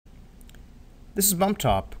This is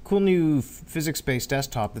BumpTop, cool new physics-based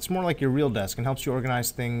desktop that's more like your real desk and helps you organize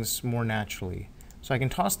things more naturally. So I can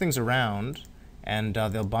toss things around and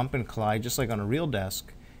they'll bump and collide just like on a real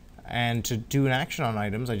desk. And to do an action on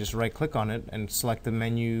items, I just right-click on it and select the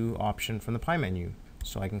menu option from the pie menu.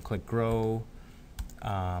 So I can click grow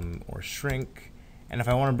or shrink. And if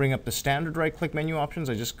I want to bring up the standard right-click menu options,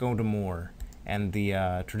 I just go to more, and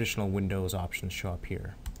the traditional Windows options show up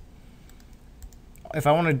here. If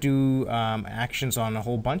I want to do actions on a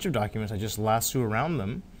whole bunch of documents, I just lasso around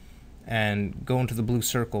them and go into the blue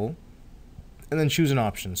circle and then choose an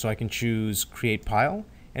option. So I can choose create pile,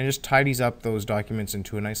 and it just tidies up those documents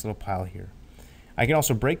into a nice little pile here. I can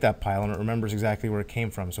also break that pile and it remembers exactly where it came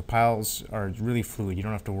from. So piles are really fluid. You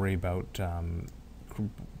don't have to worry about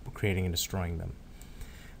creating and destroying them.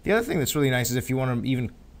 The other thing that's really nice is if you want an even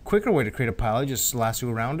quicker way to create a pile, you just lasso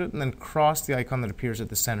around it and then cross the icon that appears at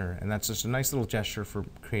the center, and that's just a nice little gesture for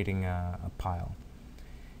creating a pile.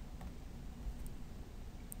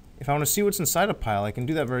 If I want to see what's inside a pile, I can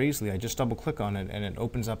do that very easily. I just double click on it and it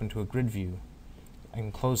opens up into a grid view. I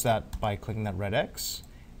can close that by clicking that red X,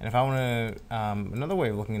 and if I want to another way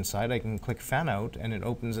of looking inside, I can click fan out and it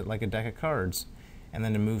opens it like a deck of cards. And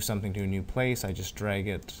then to move something to a new place, I just drag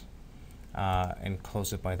it and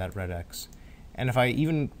close it by that red X. And if I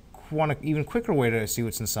even want an even quicker way to see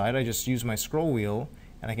what's inside, I just use my scroll wheel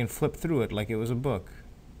and I can flip through it like it was a book.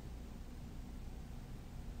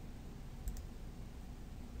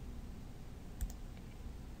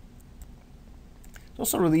 It's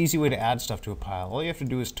also a really easy way to add stuff to a pile. All you have to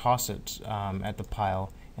do is toss it at the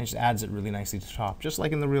pile and it just adds it really nicely to the top, just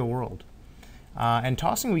like in the real world. And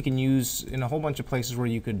tossing we can use in a whole bunch of places where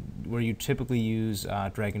you typically use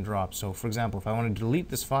drag and drop. So for example, if I want to delete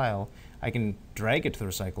this file, I can drag it to the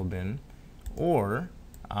recycle bin, or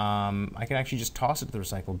I can actually just toss it to the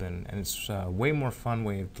recycle bin, and it's a way more fun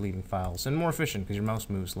way of deleting files and more efficient because your mouse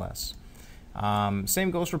moves less.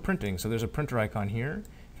 Same goes for printing. So there's a printer icon here.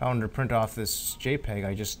 If I wanted to print off this JPEG,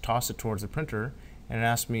 I just toss it towards the printer and it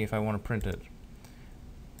asks me if I want to print it.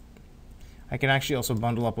 I can actually also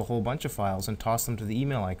bundle up a whole bunch of files and toss them to the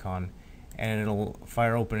email icon, and it'll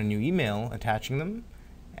fire open a new email attaching them,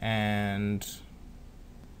 and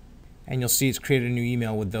you'll see it's created a new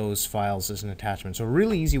email with those files as an attachment. So a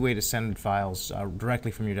really easy way to send files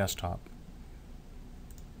directly from your desktop.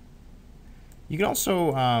 You can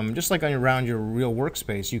also, just like around your real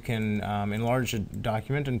workspace, you can enlarge a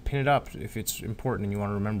document and pin it up if it's important and you want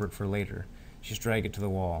to remember it for later. Just drag it to the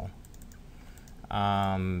wall.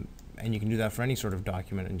 And you can do that for any sort of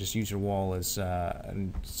document and just use your wall as a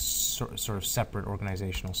sort of separate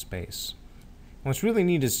organizational space. And what's really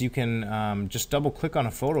neat is you can just double click on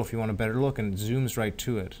a photo if you want a better look, and it zooms right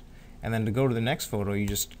to it. And then to go to the next photo, you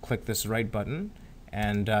just click this right button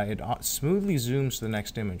and it smoothly zooms to the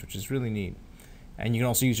next image, which is really neat. And you can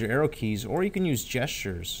also use your arrow keys, or you can use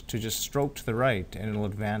gestures to just stroke to the right and it'll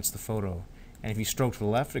advance the photo. And if you stroke to the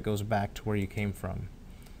left, it goes back to where you came from.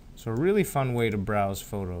 So a really fun way to browse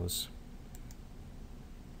photos.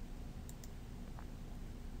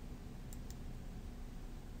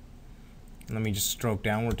 Let me just stroke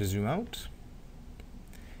downward to zoom out.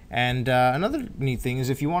 And another neat thing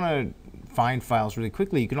is if you want to find files really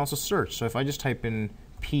quickly, you can also search. So if I just type in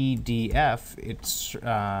PDF, it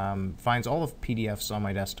finds all of PDFs on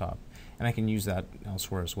my desktop, and I can use that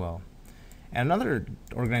elsewhere as well. And another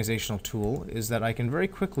organizational tool is that I can very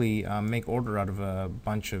quickly make order out of a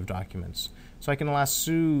bunch of documents. So I can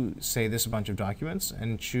lasso, say, this bunch of documents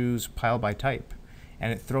and choose pile by type.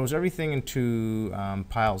 And it throws everything into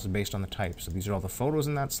piles based on the type. So these are all the photos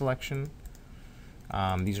in that selection.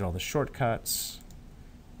 These are all the shortcuts.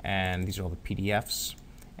 And these are all the PDFs.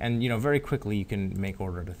 And very quickly you can make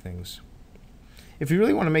order to things. If you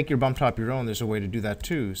really want to make your BumpTop your own, there's a way to do that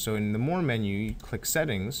too. So in the More menu, you click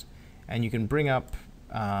Settings, and you can bring up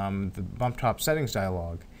the BumpTop settings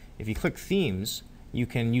dialog. If you click Themes, you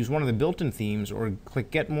can use one of the built-in themes or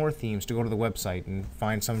click Get More Themes to go to the website and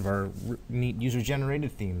find some of our neat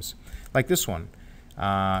user-generated themes, like this one.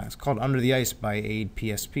 It's called Under the Ice by Aid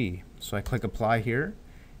PSP. So I click Apply here,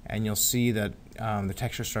 and you'll see that the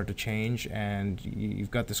textures start to change, and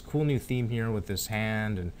you've got this cool new theme here with this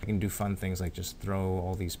hand, and you can do fun things like just throw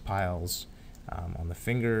all these piles on the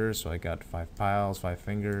fingers. So I got 5 piles, 5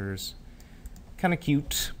 fingers. Kind of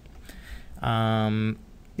cute.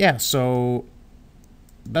 Yeah, so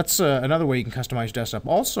that's another way you can customize your desktop.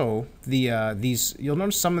 Also, you'll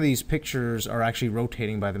notice some of these pictures are actually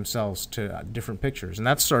rotating by themselves to different pictures, and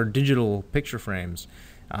that's our digital picture frames.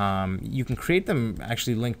 You can create them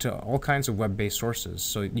actually linked to all kinds of web-based sources.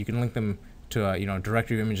 So you can link them to a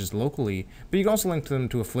directory of images locally, but you can also link them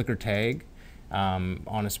to a Flickr tag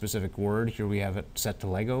on a specific word. Here we have it set to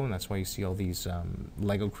Lego, and that's why you see all these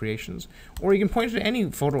Lego creations. Or you can point it to any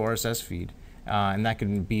photo RSS feed, and that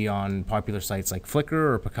can be on popular sites like Flickr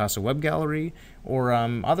or Picasa Web Gallery, or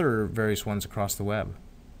other various ones across the web.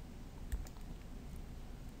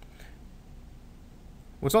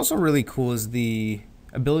 What's also really cool is the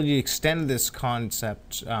ability to extend this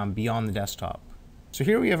concept beyond the desktop. So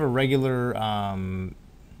here we have a regular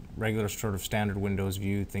sort of standard Windows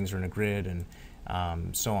view. Things are in a grid and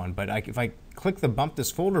so on. But if I click the Bump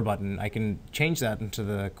This Folder button, I can change that into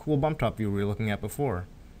the cool BumpTop view we were looking at before.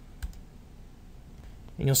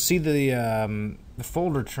 And you'll see the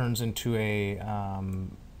folder turns into a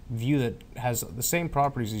view that has the same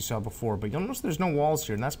properties you saw before, but you'll notice there's no walls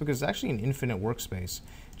here, and that's because it's actually an infinite workspace.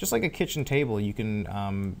 Just like a kitchen table, you can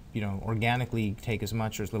organically take as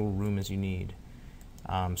much or as little room as you need.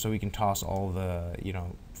 So we can toss all the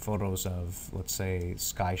photos of, let's say,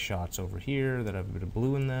 sky shots over here that have a bit of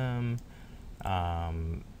blue in them,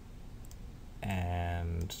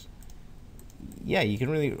 and yeah, you can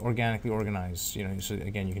really organically organize. So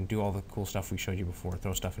again, you can do all the cool stuff we showed you before.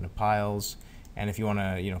 Throw stuff into piles. And if you want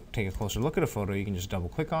to, take a closer look at a photo, you can just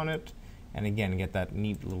double-click on it, and again, get that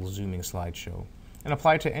neat little zooming slideshow, and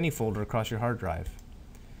apply it to any folder across your hard drive.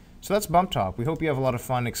 So that's BumpTop. We hope you have a lot of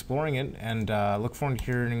fun exploring it, and look forward to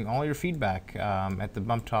hearing all your feedback at the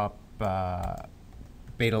BumpTop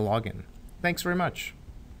beta login. Thanks very much.